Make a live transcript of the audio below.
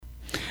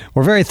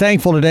We're very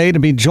thankful today to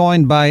be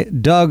joined by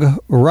Doug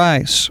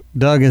Rice.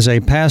 Doug is a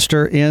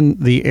pastor in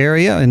the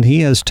area, and he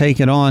has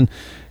taken on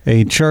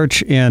a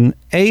church in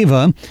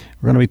Ava.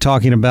 We're going to be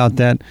talking about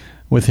that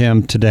with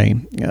him today.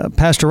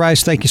 Pastor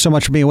Rice, thank you so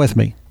much for being with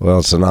me. Well,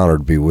 it's an honor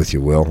to be with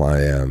you, Will. I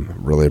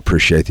really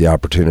appreciate the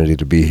opportunity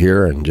to be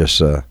here and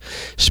just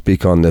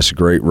speak on this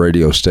great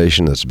radio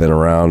station that's been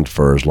around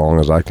for as long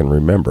as I can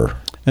remember.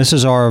 This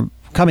is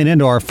coming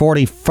into our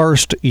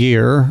 41st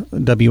year,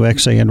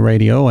 WXAN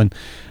radio, and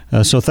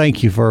so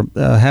thank you for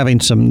having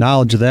some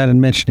knowledge of that and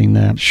mentioning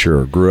that.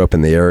 Sure. Grew up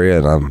in the area,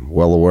 and I'm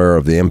well aware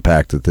of the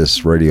impact that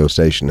this radio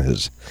station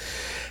has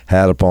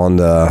had upon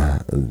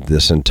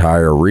this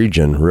entire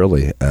region,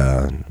 really,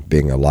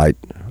 being a light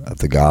of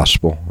the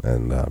gospel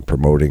and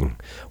promoting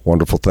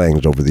wonderful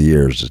things over the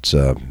years. It's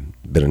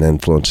been an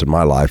influence in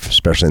my life,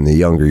 especially in the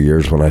younger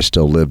years when I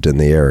still lived in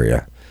the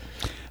area.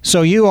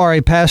 So you are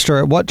a pastor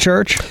at what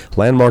church?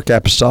 Landmark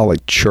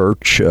Apostolic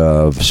Church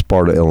of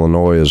Sparta,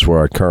 Illinois is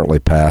where I currently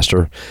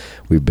pastor.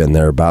 We've been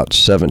there about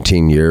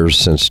 17 years,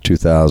 since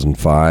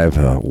 2005.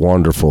 A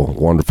wonderful,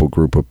 wonderful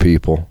group of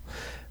people.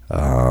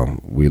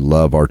 We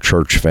love our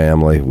church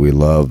family. We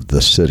love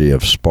the city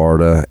of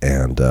Sparta,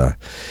 and it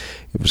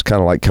was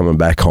kind of like coming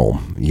back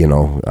home. You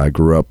know, I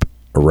grew up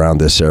around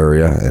this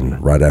area,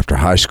 and right after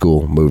high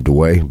school moved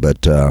away,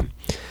 but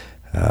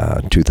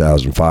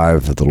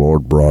 2005, the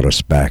Lord brought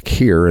us back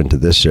here into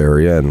this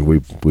area, and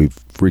we've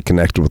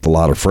reconnected with a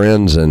lot of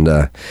friends, and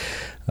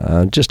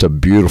just a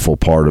beautiful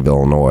part of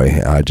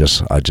Illinois. I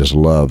just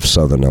love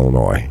Southern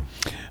Illinois.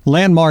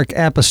 Landmark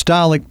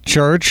Apostolic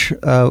Church.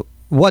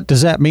 What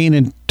does that mean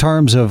in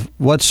terms of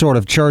what sort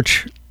of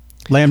church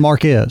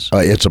Landmark is?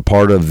 It's a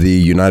part of the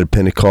United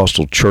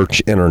Pentecostal Church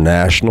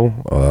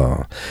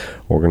International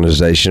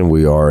organization.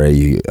 We are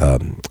a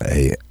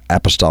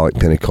Apostolic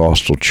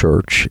Pentecostal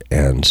Church,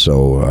 and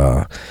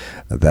so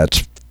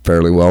that's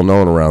fairly well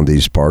known around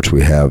these parts.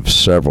 We have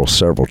several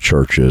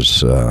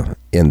churches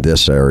in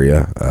this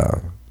area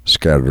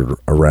scattered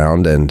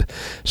around, and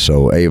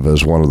so Ava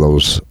is one of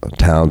those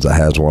towns that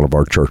has one of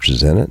our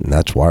churches in it, and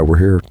that's why we're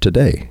here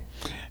today.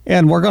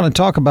 And we're going to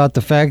talk about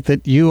the fact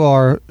that you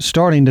are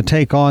starting to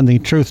take on the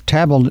Truth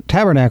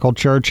Tabernacle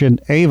Church in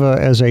Ava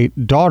as a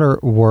daughter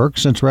work,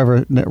 since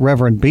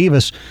Reverend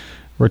Bevis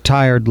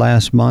retired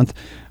last month.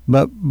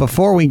 But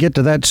before we get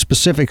to that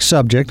specific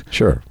subject,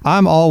 sure,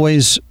 I'm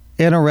always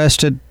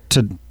interested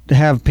to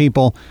have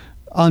people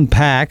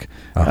unpack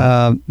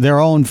their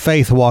own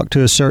faith walk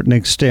to a certain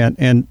extent.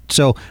 And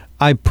so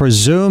I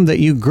presume that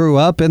you grew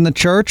up in the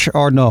church,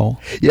 or no?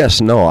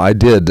 Yes, no, I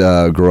did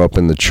grow up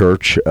in the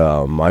church.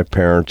 My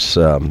parents,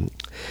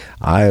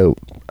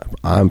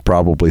 I'm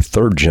probably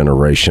third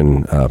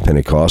generation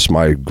Pentecost.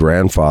 My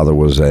grandfather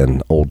was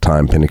an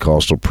old-time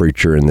Pentecostal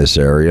preacher in this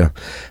area,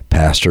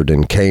 pastored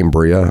in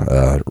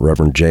Cambria,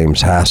 Reverend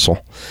James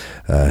Hassel.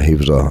 He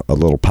was a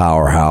little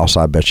powerhouse.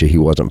 I bet you he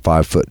wasn't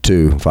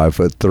 5'2",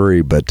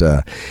 5'3", but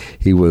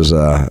he was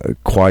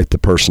quite the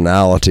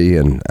personality,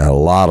 and a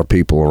lot of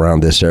people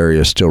around this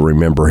area still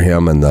remember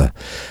him and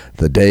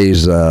the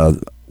days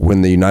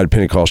when the United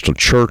Pentecostal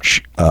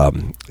Church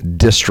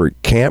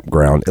district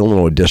campground,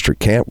 Illinois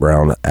district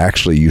campground,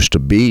 actually used to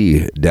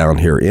be down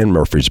here in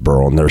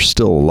Murfreesboro, and there's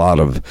still a lot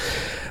of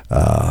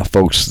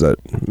folks that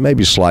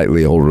maybe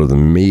slightly older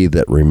than me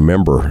that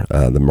remember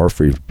the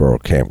Murfreesboro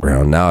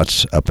campground. Now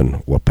it's up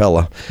in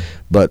Wapella.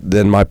 But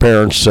then my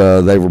parents,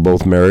 they were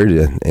both married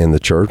in the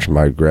church.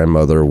 My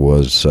grandmother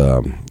was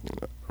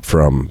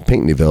from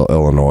Pinckneyville,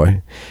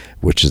 Illinois,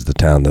 which is the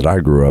town that I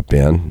grew up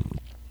in.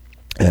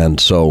 And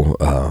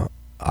so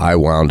I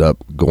wound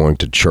up going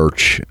to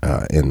church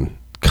in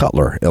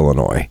Cutler,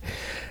 Illinois,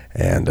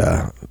 and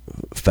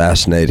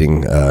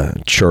fascinating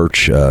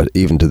church,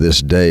 even to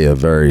this day, a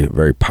very,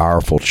 very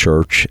powerful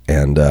church.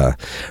 And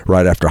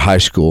right after high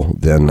school,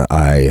 then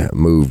I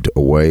moved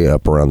away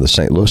up around the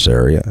St. Louis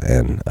area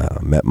and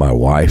met my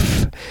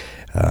wife,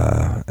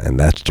 and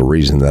that's the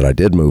reason that I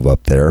did move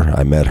up there.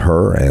 I met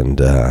her,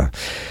 and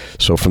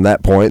so from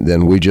that point,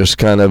 then we just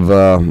kind of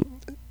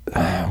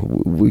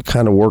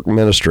work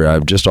ministry.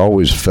 I've just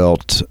always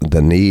felt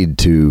the need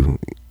to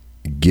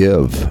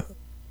give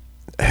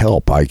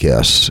help, I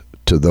guess,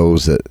 to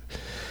those that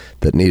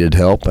needed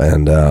help,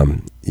 and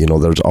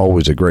there's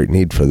always a great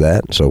need for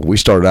that. So we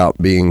started out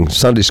being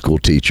Sunday school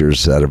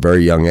teachers at a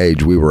very young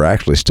age. We were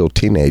actually still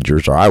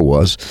teenagers, or I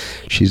was.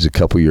 She's a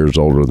couple years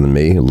older than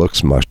me,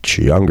 looks much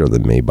younger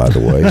than me, by the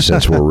way,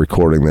 since we're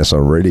recording this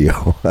on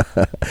radio.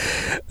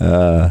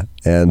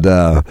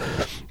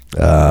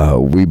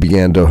 We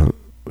began to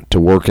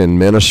work in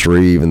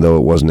ministry, even though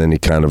it wasn't any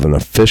kind of an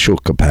official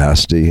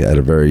capacity, at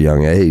a very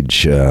young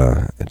age,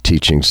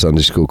 teaching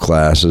Sunday school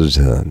classes,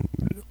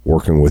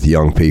 working with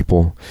young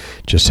people,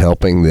 just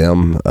helping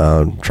them,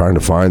 trying to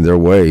find their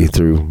way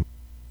through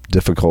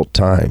difficult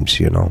times,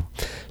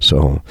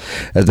 So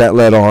as that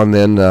led on,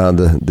 then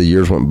the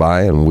years went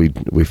by, and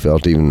we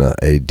felt even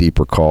a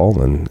deeper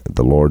call, and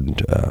the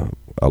Lord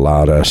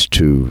allowed us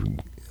to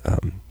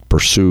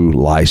pursue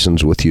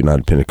license with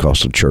United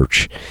Pentecostal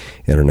Church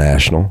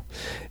International.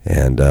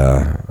 And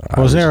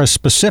was there a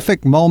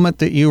specific moment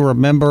that you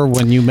remember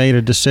when you made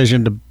a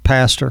decision to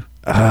pastor?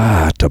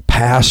 To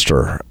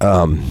pastor.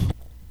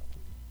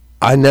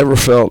 I never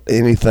felt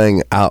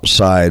anything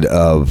outside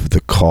of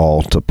the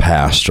call to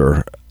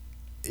pastor,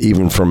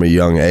 even from a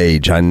young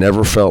age. I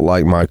never felt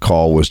like my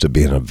call was to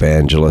be an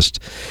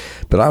evangelist.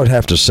 But I would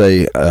have to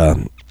say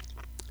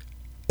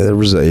there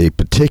was a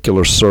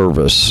particular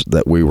service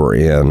that we were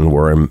in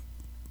where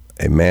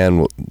a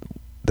man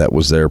that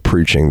was there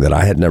preaching that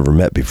I had never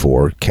met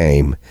before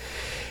came,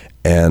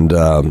 and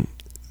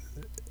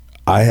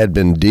I had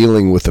been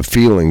dealing with the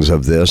feelings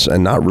of this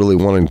and not really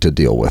wanting to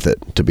deal with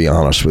it, to be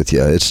honest with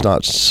you. It's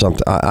not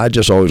something, I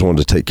just always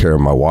wanted to take care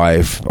of my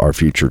wife, our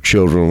future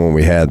children when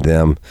we had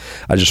them.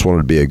 I just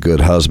wanted to be a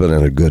good husband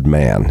and a good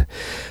man.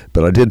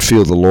 But I did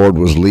feel the Lord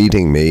was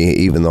leading me,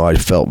 even though I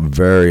felt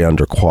very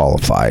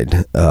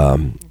underqualified.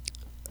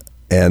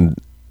 And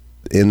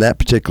in that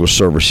particular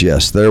service,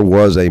 yes, there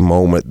was a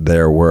moment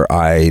there where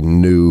I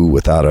knew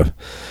without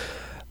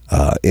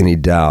any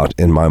doubt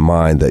in my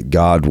mind that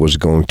God was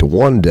going to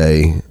one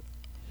day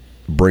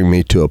bring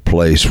me to a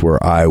place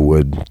where I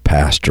would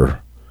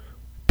pastor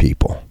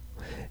people.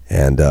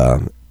 And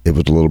it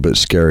was a little bit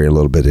scary, a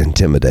little bit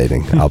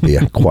intimidating, I'll be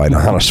quite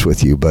honest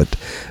with you. But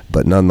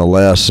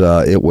nonetheless,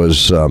 it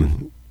was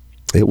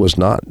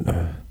not,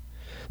 there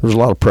was a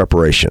lot of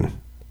preparation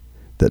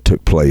that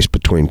took place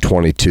between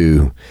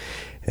 22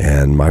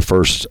 and my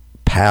first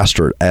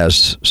pastorate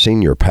as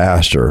senior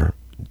pastor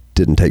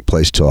didn't take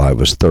place till I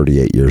was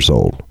 38 years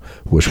old,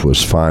 which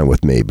was fine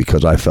with me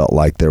because I felt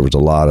like there was a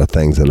lot of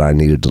things that I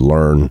needed to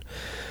learn.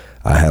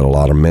 I had a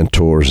lot of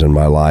mentors in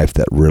my life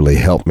that really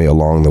helped me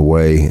along the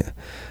way,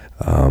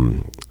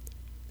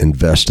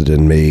 invested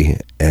in me,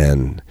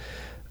 and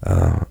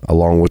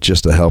along with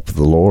just the help of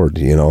the Lord,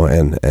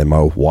 and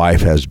my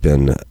wife has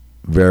been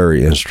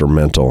very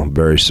instrumental,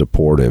 very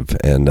supportive,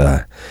 and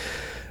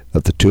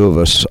of the two of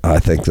us, I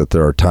think that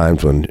there are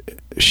times when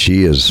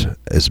she is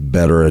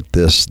better at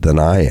this than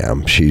I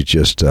am. She's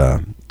just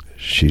a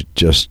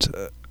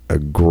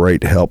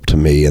great help to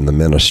me in the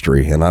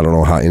ministry, and I don't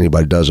know how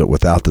anybody does it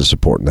without the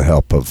support and the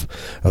help of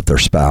their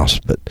spouse,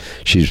 but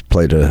she's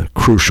played a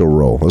crucial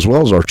role, as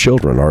well as our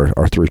children,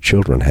 our three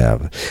children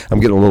have. I'm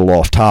getting a little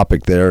off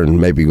topic there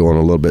and maybe going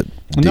a little bit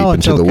deep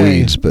into the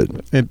weeds, but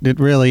it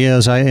really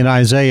is. In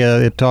Isaiah,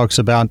 it talks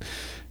about,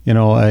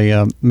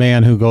 a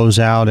man who goes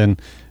out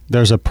and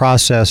there's a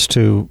process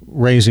to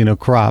raising a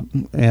crop,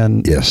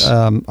 and yes.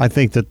 I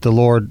think that the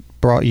Lord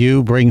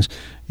brings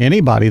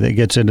anybody that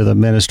gets into the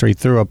ministry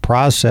through a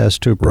process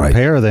to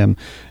prepare them.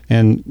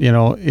 And,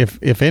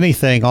 if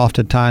anything,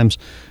 oftentimes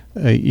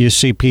you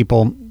see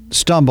people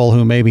stumble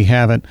who maybe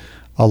haven't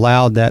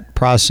allowed that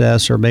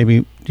process or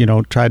maybe,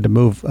 tried to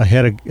move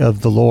ahead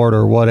of the Lord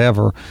or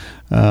whatever.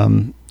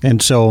 And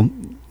so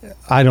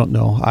I don't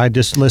know. I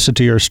just listened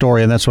to your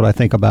story, and that's what I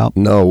think about.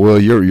 No, well,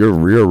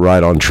 you're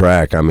right on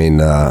track. I mean,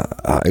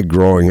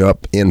 growing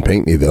up in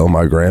Pinckneyville,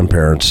 my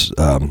grandparents,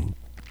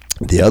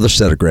 the other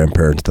set of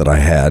grandparents that I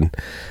had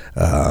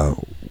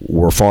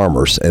were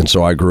farmers, and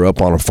so I grew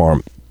up on a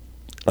farm.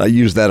 I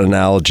use that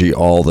analogy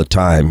all the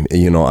time.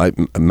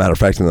 Matter of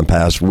fact, in the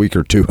past week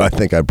or two, I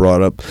think I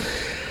brought up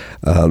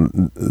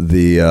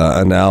the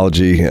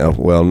analogy.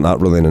 Well,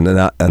 not really an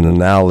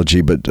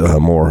analogy, but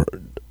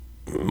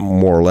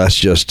more or less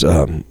just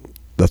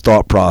the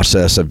thought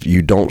process of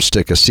you don't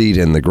stick a seed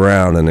in the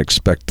ground and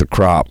expect the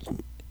crop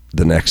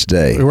the next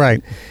day.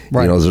 Right.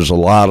 There's a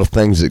lot of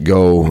things that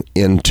go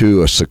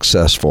into a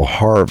successful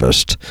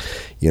harvest,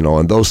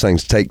 and those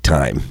things take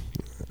time.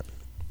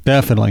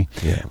 Definitely.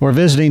 Yeah. We're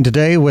visiting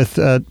today with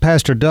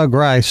Pastor Doug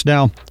Rice.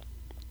 Now,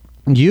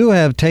 you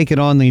have taken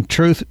on the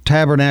Truth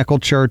Tabernacle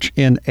Church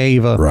in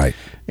Ava. Right.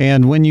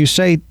 And when you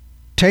say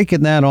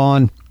taking that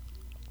on,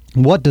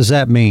 what does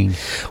that mean?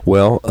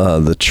 Well,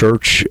 the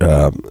church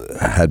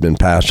had been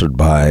pastored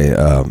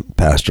by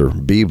Pastor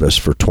Bevis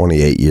for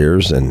 28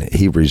 years, and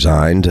he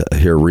resigned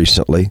here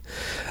recently.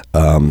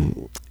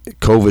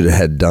 COVID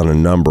had done a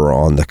number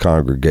on the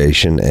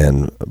congregation,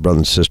 and Brother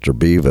and Sister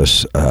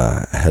Bevis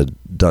had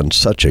done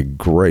such a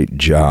great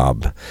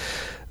job.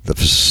 The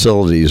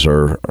facilities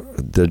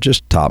they're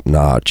just top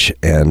notch,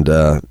 and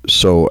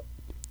so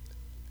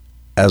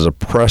as a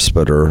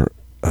presbyter,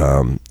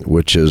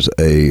 which is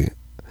a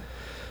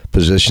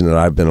position that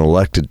I've been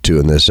elected to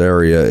in this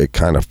area, it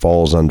kind of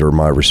falls under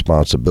my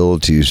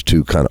responsibilities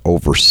to kind of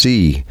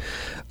oversee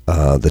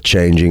the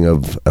changing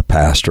of a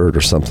pastorate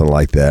or something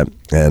like that.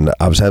 And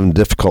I was having a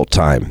difficult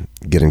time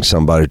getting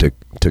somebody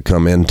to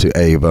come into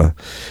Ava,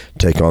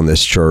 take on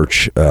this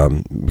church,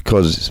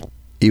 because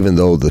even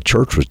though the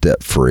church was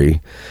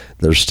debt-free,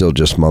 there's still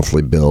just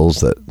monthly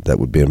bills that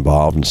would be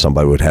involved, and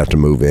somebody would have to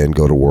move in,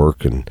 go to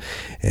work, and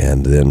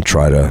then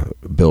try to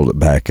build it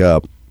back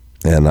up.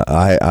 And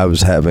I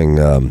was having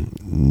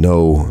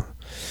no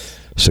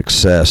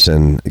success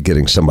in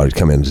getting somebody to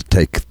come in to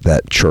take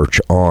that church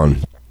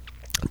on.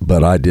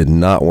 But I did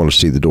not want to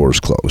see the doors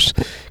closed,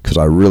 because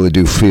I really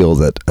do feel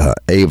that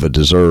Ava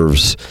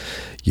deserves,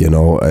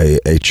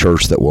 a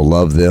church that will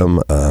love them,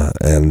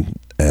 and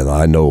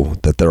I know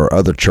that there are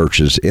other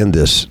churches in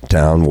this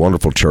town,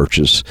 wonderful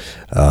churches,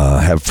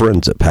 have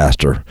friends that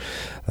pastor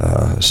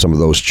some of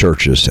those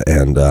churches,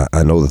 and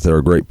I know that there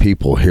are great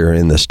people here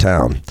in this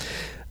town.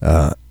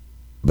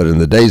 But in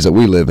the days that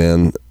we live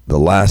in, the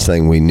last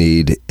thing we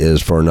need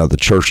is for another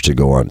church to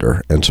go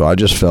under. And so I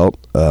just felt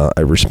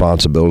a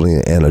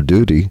responsibility and a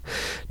duty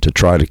to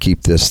try to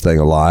keep this thing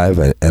alive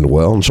and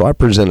well. And so I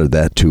presented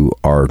that to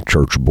our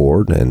church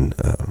board and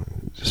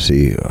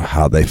see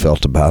how they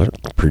felt about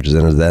it.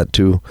 Presented that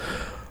to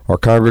our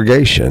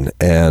congregation.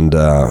 And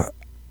I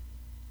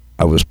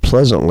was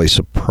pleasantly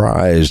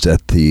surprised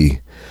at the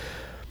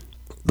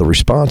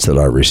response that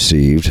I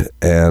received.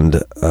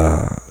 And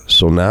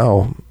so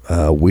now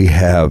we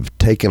have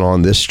taken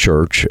on this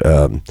church.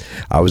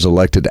 I was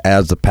elected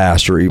as the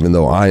pastor, even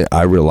though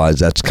I realize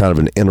that's kind of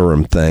an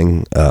interim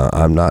thing.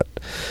 I'm not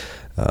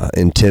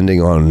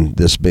intending on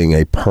this being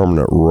a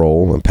permanent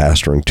role in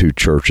pastoring two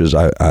churches.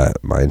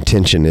 My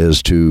intention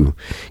is to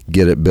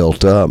get it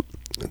built up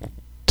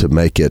to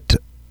make it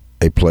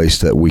a place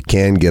that we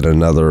can get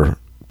another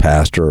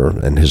pastor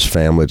and his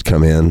family to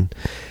come in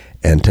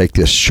and take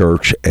this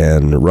church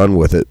and run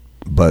with it.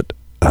 But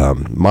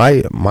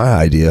my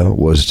idea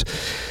was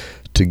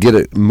to get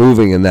it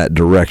moving in that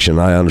direction.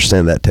 I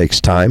understand that takes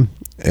time,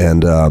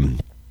 and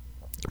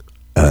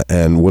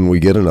when we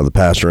get another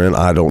pastor in,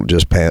 I don't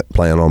just plan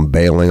on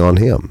bailing on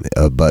him.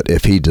 But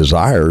if he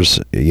desires,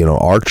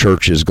 our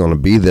church is going to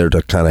be there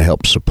to kind of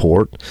help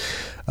support,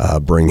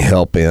 bring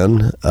help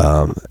in,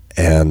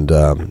 and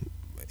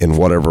in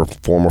whatever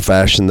form or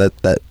fashion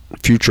that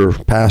future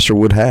pastor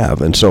would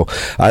have. And so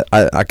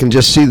I can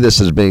just see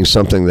this as being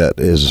something that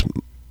is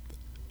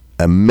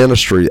a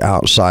ministry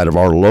outside of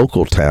our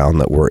local town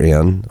that we're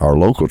in, our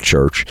local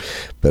church,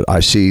 but I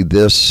see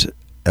this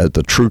as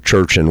the true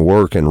church in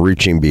work and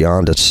reaching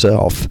beyond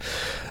itself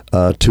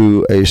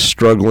to a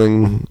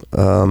struggling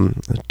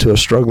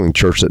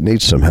church that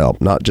needs some help,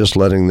 not just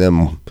letting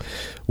them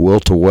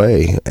wilt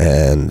away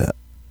and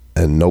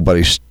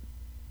nobody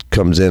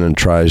comes in and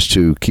tries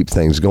to keep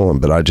things going.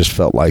 But I just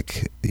felt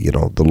like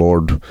the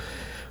Lord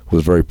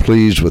was very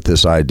pleased with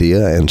this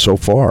idea, and so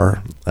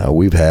far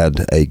we've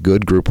had a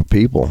good group of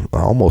people,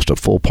 almost a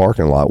full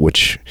parking lot,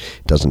 which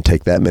doesn't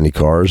take that many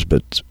cars,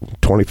 but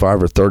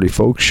 25 or 30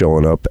 folks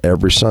showing up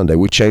every Sunday.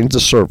 We changed the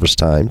service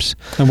times.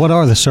 And what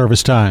are the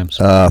service times?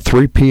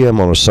 3 p.m.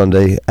 on a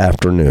Sunday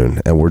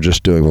afternoon, and we're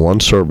just doing one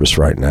service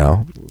right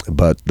now,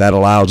 but that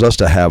allows us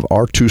to have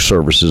our 2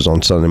 services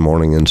on Sunday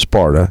morning in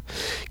Sparta,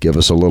 give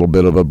us a little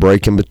bit of a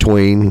break in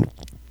between.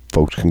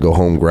 Folks can go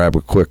home, grab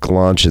a quick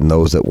lunch, and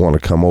those that want to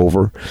come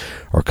over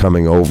are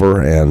coming over.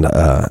 And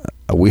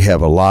we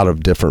have a lot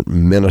of different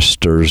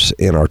ministers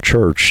in our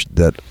church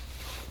that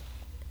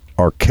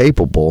are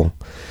capable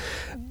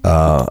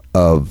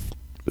of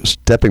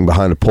stepping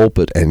behind a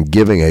pulpit and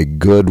giving a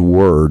good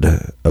word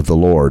of the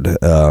Lord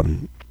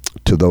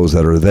to those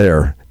that are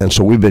there. And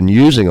so we've been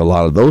using a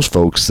lot of those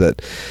folks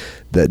that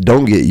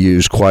don't get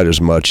used quite as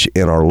much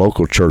in our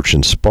local church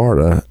in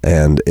Sparta,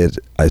 and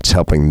it's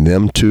helping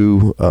them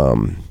to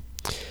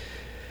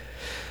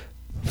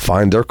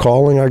find their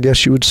calling, I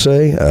guess you would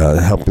say,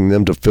 helping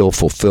them to feel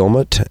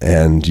fulfillment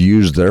and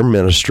use their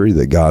ministry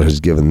that God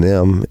has given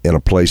them in a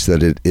place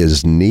that it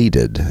is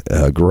needed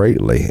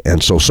greatly.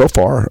 And so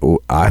far,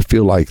 I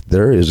feel like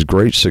there is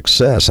great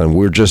success, and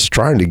we're just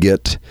trying to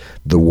get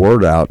the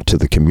word out to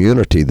the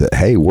community that,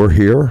 hey, we're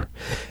here,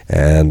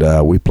 and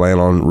we plan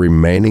on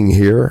remaining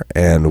here,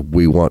 and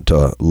we want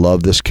to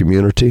love this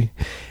community,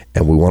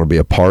 and we want to be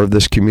a part of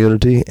this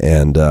community,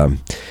 and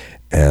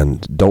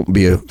don't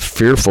be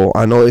fearful.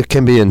 I know it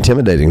can be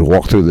intimidating to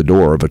walk through the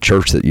door of a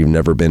church that you've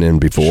never been in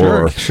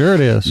before. Sure it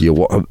is. You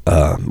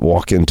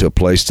walk into a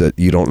place that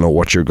you don't know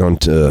what you're going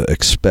to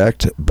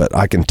expect, but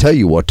I can tell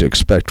you what to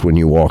expect when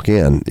you walk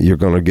in. You're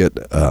going to get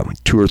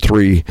 2 or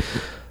 3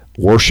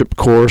 worship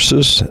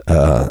choruses.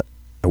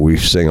 We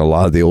sing a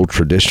lot of the old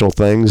traditional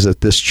things at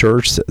this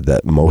church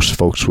that most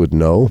folks would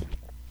know.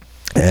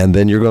 And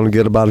then you're going to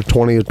get about a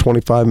 20 or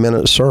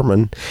 25-minute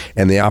sermon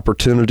and the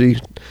opportunity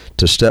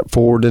to step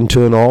forward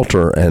into an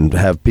altar and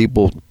have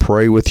people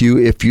pray with you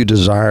if you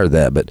desire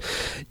that. But,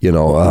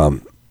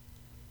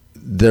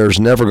 there's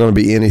never going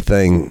to be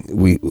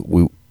anything.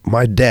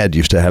 My dad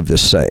used to have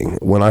this saying.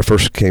 When I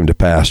first came to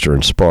pastor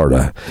in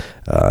Sparta,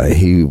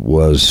 he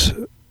was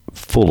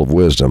full of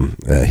wisdom.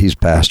 He's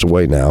passed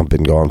away now,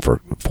 been gone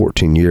for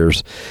 14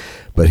 years.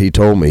 But he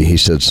told me, he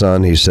said,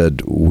 son,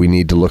 we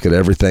need to look at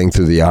everything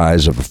through the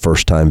eyes of a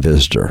first-time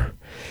visitor.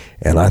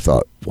 And I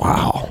thought,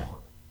 wow,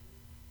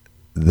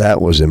 that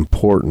was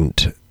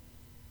important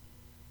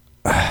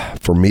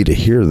for me to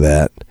hear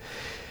that,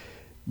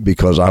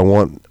 because I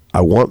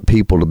want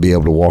people to be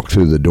able to walk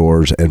through the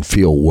doors and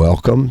feel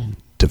welcome,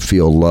 to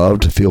feel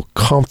loved, to feel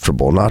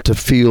comfortable, not to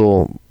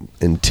feel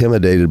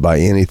intimidated by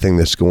anything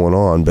that's going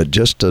on, but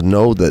just to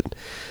know that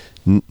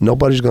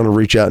nobody's going to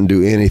reach out and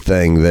do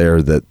anything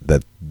there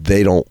that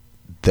they don't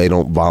they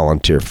don't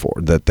volunteer for,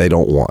 that they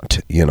don't want,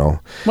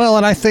 Well,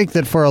 and I think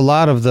that for a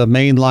lot of the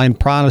mainline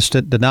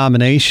Protestant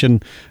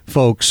denomination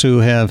folks who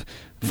have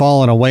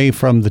fallen away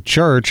from the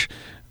church,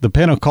 the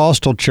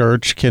Pentecostal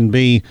church can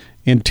be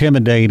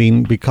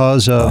intimidating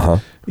because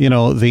of,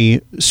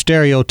 the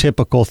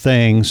stereotypical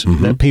things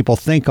that people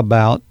think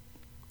about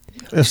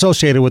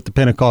associated with the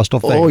Pentecostal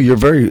faith. Oh, you're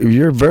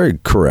very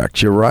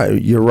correct. You're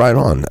right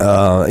on.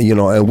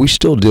 And we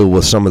still deal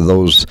with some of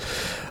those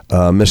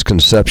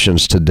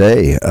misconceptions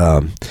today.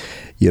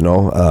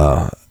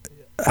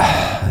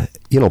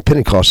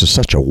 Pentecost is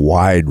such a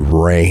wide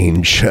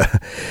range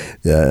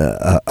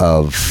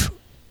of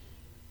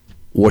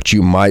what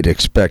you might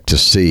expect to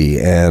see,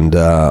 and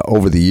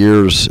over the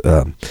years,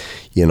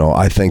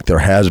 I think there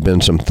has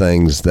been some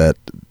things that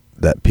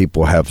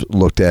people have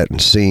looked at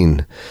and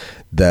seen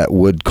that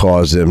would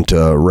cause them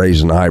to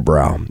raise an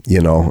eyebrow,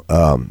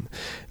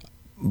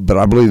 but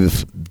I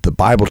believe the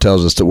Bible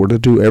tells us that we're to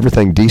do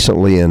everything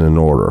decently and in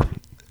order.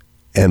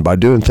 And by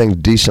doing things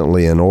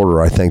decently in order,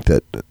 I think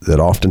that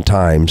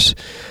oftentimes,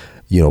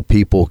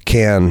 people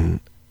can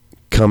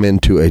come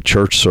into a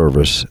church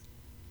service,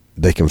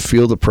 they can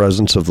feel the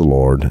presence of the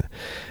Lord,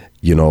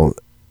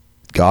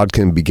 God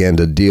can begin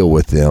to deal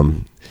with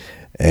them,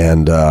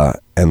 and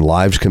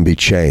lives can be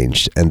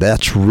changed. And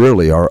that's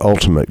really our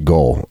ultimate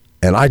goal.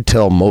 And I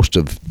tell most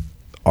of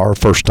our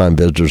first-time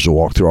visitors who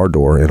walk through our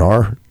door in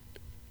our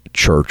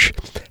church,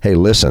 hey,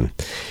 listen,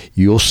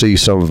 you'll see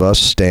some of us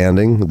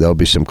standing, there'll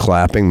be some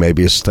clapping,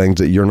 maybe it's things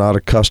that you're not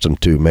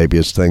accustomed to, maybe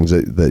it's things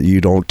that you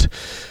don't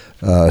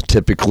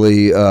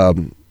typically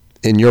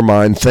in your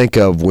mind think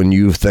of when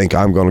you think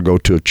I'm going to go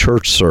to a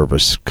church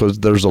service, because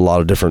there's a lot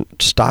of different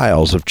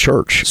styles of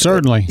church.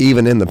 Certainly.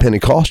 Even in the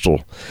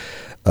Pentecostal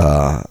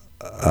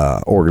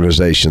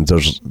organizations,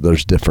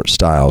 there's different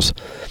styles.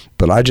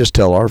 But I just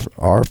tell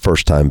our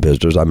first-time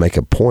visitors, I make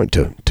a point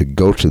to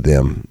go to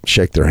them,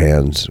 shake their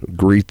hands,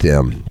 greet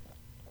them,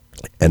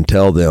 and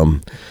tell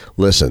them,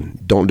 listen,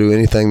 don't do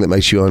anything that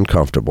makes you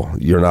uncomfortable.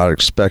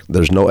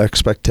 There's no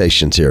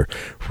expectations here.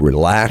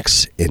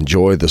 Relax,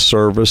 enjoy the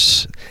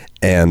service,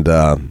 and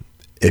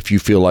if you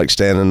feel like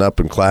standing up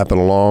and clapping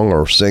along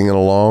or singing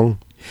along,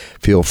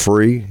 feel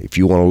free. If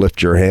you want to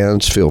lift your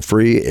hands, feel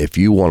free. If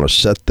you want to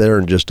sit there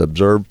and just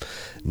observe,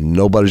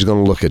 nobody's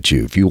going to look at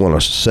you. If you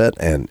want to sit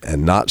and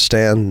not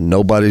stand,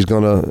 nobody's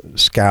going to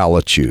scowl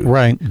at you.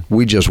 Right.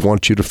 We just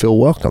want you to feel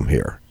welcome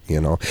here,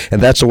 and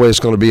that's the way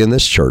it's going to be in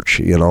this church.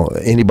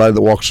 Anybody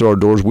that walks through our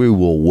doors, we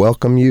will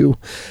welcome you.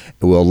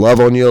 We'll love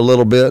on you a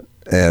little bit.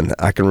 And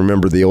I can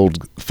remember the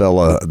old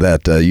fella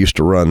that used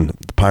to run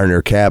the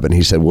Pioneer Cabin.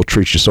 He said, we'll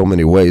treat you so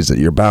many ways that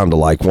you're bound to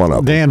like one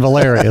of them. Dan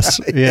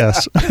Valerius,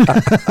 yes.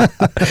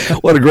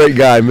 What a great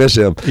guy. Miss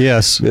him.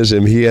 Yes. Miss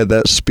him. He had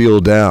that spiel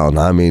down.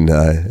 I mean,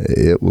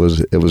 it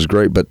was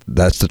great, but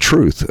that's the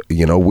truth.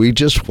 We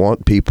just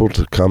want people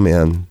to come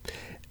in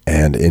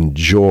and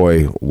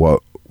enjoy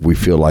what we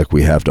feel like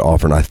we have to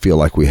offer, and I feel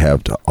like we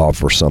have to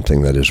offer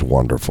something that is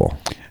wonderful.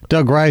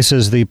 Doug Rice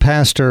is the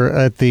pastor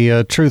at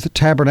the Truth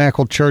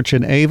Tabernacle Church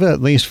in Ava,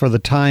 at least for the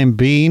time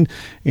being,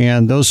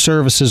 and those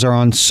services are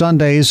on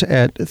Sundays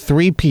at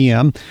 3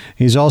 p.m.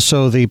 He's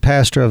also the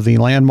pastor of the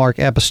Landmark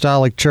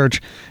Apostolic Church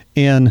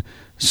in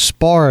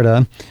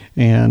Sparta,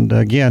 and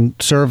again,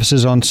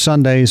 services on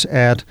Sundays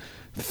at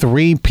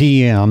 3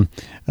 p.m.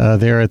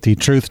 There at the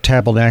Truth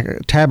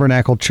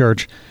Tabernacle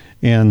Church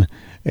in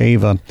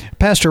Ava.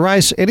 Pastor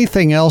Rice,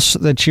 anything else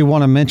that you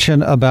want to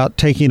mention about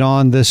taking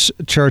on this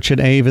church in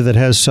Ava that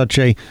has such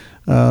a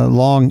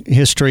long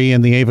history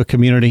in the Ava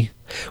community?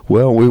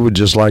 Well, we would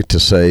just like to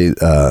say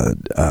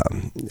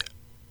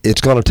it's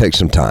going to take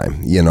some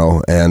time,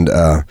 and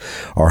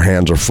our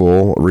hands are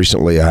full.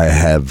 Recently, I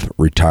have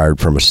retired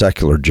from a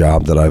secular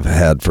job that I've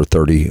had for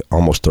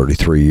almost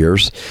 33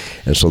 years,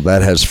 and so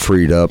that has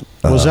freed up.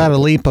 Was that a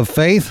leap of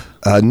faith?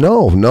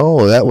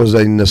 No, that was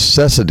a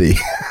necessity.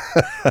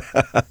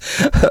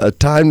 A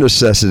time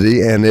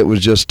necessity, and it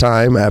was just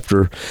time.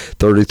 After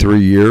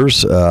 33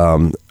 years,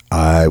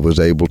 I was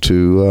able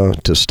to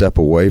step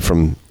away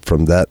from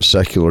that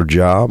secular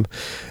job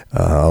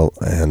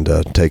and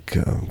take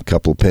a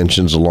couple of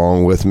pensions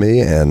along with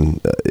me,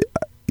 and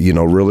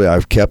really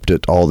I've kept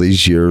it all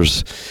these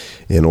years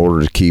in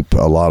order to keep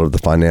a lot of the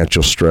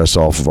financial stress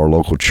off of our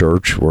local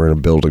church. We're in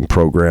a building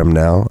program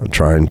now,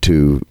 trying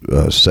to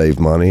save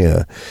money,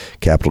 a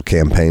capital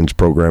campaigns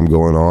program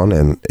going on,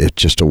 and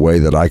it's just a way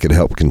that I could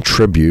help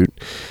contribute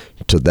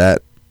to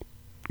that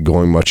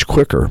going much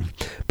quicker.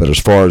 But as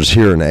far as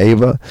here in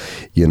Ava,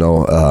 you're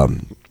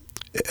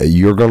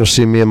going to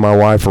see me and my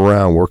wife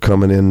around. We're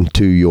coming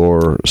into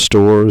your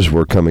stores.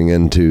 We're coming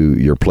into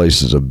your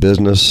places of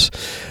business,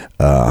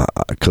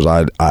 because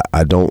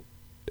I don't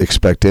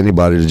expect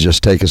anybody to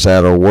just take us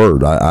at our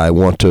word. I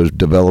want to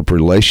develop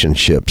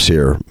relationships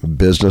here,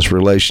 business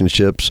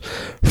relationships,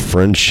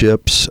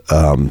 friendships,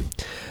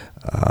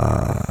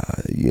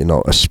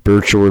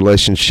 spiritual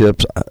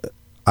relationships.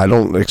 I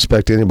don't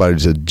expect anybody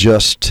to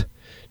just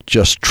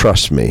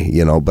trust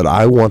me, but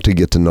I want to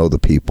get to know the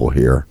people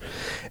here.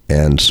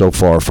 And so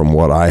far from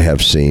what I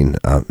have seen,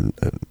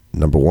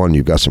 number one,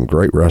 you've got some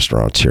great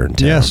restaurants here in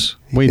town. Yes,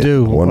 we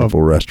do.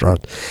 Wonderful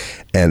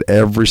restaurants. And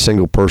every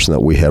single person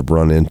that we have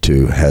run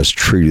into has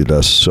treated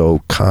us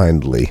so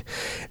kindly.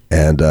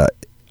 And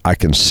I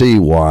can see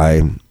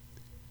why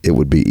it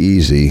would be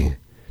easy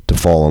to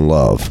fall in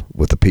love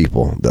with the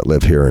people that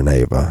live here in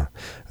Ava.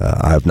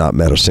 I have not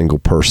met a single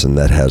person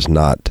that has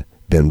not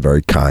been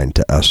very kind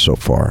to us so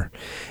far.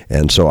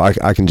 And so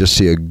I can just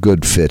see a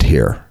good fit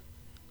here.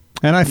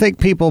 And I think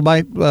people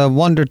might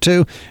wonder,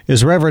 too,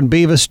 is Reverend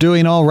Bevis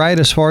doing all right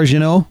as far as you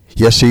know?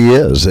 Yes, he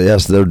is.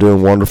 Yes, they're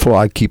doing wonderful.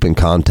 I keep in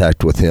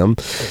contact with him.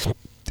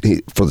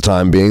 For the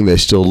time being, they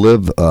still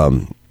live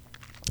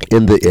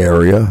in the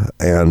area,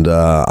 and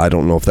I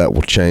don't know if that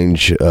will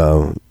change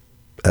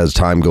as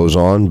time goes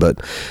on, but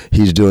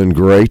he's doing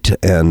great,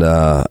 and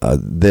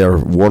they're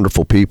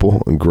wonderful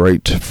people and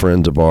great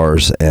friends of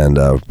ours, and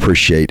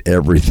appreciate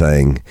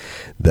everything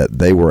that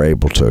they were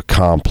able to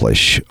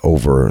accomplish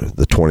over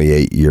the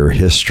 28-year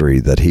history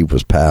that he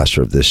was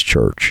pastor of this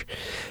church.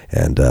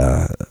 And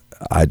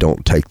I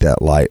don't take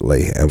that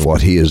lightly, and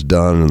what he has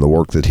done and the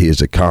work that he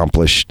has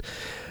accomplished,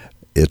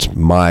 it's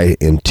my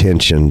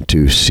intention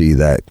to see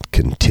that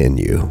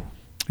continue.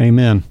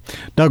 Amen.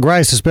 Doug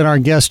Rice has been our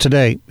guest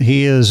today.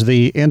 He is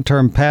the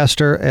interim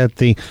pastor at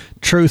the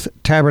Truth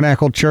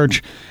Tabernacle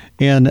Church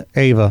in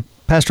Ava.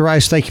 Pastor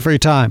Rice, thank you for your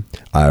time.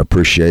 I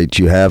appreciate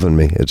you having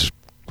me. It's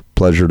a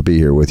pleasure to be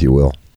here with you, Will.